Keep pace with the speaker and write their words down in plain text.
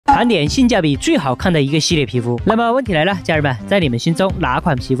盘点性价比最好看的一个系列皮肤。那么问题来了，家人们，在你们心中哪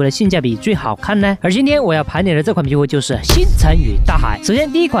款皮肤的性价比最好看呢？而今天我要盘点的这款皮肤就是星辰与大海。首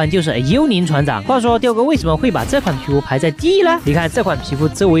先第一款就是幽灵船长。话说雕哥为什么会把这款皮肤排在第一呢？你看这款皮肤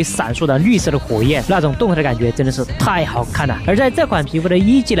周围闪烁的绿色的火焰，那种动态的感觉真的是太好看了。而在这款皮肤的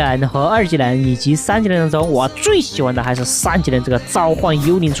1技能和2技能以及3技能当中，我最喜欢的还是3技能这个召唤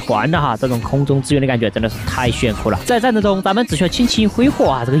幽灵船的哈，这种空中支援的感觉真的是太炫酷了。在战斗中，咱们只需要轻轻挥霍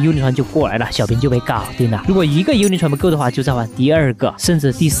啊，这个幽灵船就过来了，小兵就被搞定了。如果一个幽灵船不够的话，就再换第2个，甚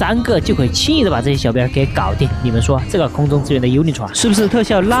至第3个，就可以轻易的把这些小兵给搞定。你们说这个空中支援的幽灵船是不是特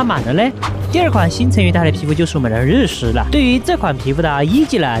效拉满了呢？第2款星辰与大海的皮肤就是我们的日食了。对于这款皮肤的1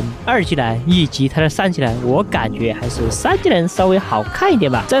技能、2技能以及它的3技能，我感觉还是3技能稍微好看一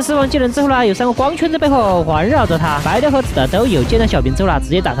点吧。在释放技能之后呢，有3个光圈在背后环绕着它，白的和紫的都有，见到小兵之后呢，直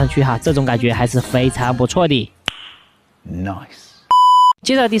接打上去哈，这种感觉还是非常不错的。Nice。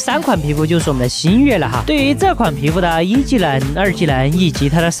接着第3款皮肤就是我们的星月了哈。对于这款皮肤的1技能、2技能以及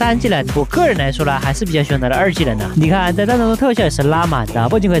它的3技能，我个人来说呢，还是比较喜欢它的2技能的。你看在战斗中特效也是拉满的，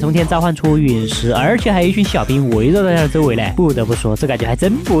不仅可以从天召唤出陨石，而且还有一群小兵围绕在它的周围嘞。不得不说，这感觉还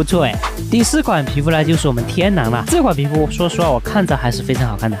真不错哎。第4款皮肤呢就是我们天狼了。这款皮肤说实话我看着还是非常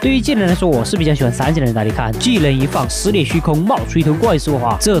好看的。对于技能来说，我是比较喜欢3技能的。你看技能一放，撕裂虚空，冒出一头怪兽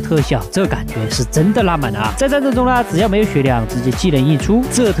哈，这特效这感觉是真的拉满了啊。在战斗中呢，只要没有血量，直接技能一出，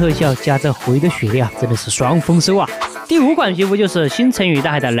这特效加这回的血量真的是双丰收啊！第5款皮肤就是星辰与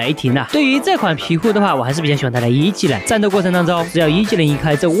大海的雷霆了。对于这款皮肤的话，我还是比较喜欢它的1技能。战斗过程当中，只要1技能一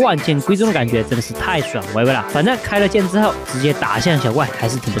开，这万剑归宗的感觉真的是太爽歪歪了。反正开了剑之后，直接打向小怪还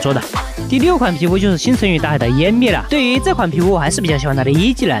是挺不错的。第6款皮肤就是星辰与大海的湮灭了。对于这款皮肤，我还是比较喜欢它的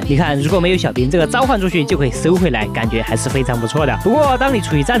1技能。你看，如果没有小兵，这个召唤出去就可以收回来，感觉还是非常不错的。不过当你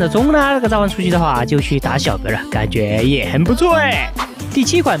处于战斗中呢，这个召唤出去的话，就去打小兵了，感觉也很不错哎。第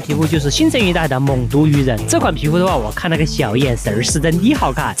7款皮肤就是星辰与大海的猛毒鱼人。这款皮肤的话，我看那个小眼神是真的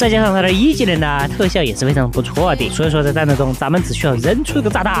好看，再加上它的1技能呢，特效也是非常不错的。所以说在战斗中，咱们只需要扔出一个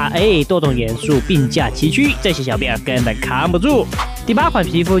炸弹，哎，多种元素并驾齐驱，这些小兵根本扛不住。第8款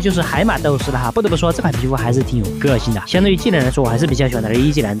皮肤就是海马斗士了哈。不得不说，这款皮肤还是挺有个性的。相对于技能来说，我还是比较喜欢它的1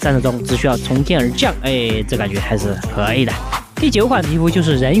技能，战斗中只需要从天而降，哎，这感觉还是可以的。第9款皮肤就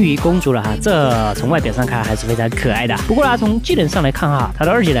是人鱼公主了哈，这从外表上看还是非常可爱的。不过呢，从技能上来看哈，它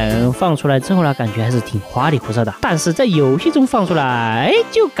的2技能放出来之后呢，感觉还是挺花里胡哨的。但是在游戏中放出来，哎，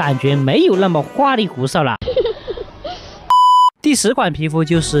就感觉没有那么花里胡哨了。第10款皮肤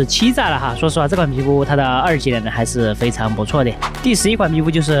就是欺诈了哈。说实话，这款皮肤它的2技能还是非常不错的。第11款皮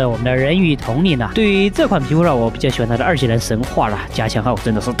肤就是我们的人鱼统领了。对于这款皮肤呢，我比较喜欢它的2技能神话了，加强后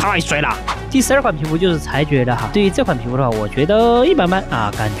真的是太帅了。第12款皮肤就是裁决了哈。对于这款皮肤的话，我觉得一般般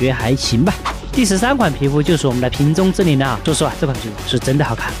啊，感觉还行吧。第13款皮肤就是我们的瓶中之灵了。说实话，这款皮肤是真的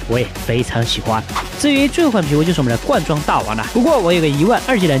好看，我也非常喜欢。至于最后一款皮肤就是我们的冠装大王了。不过我有个疑问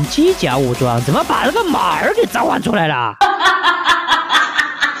，2技能机甲武装怎么把这个马儿给召唤出来了？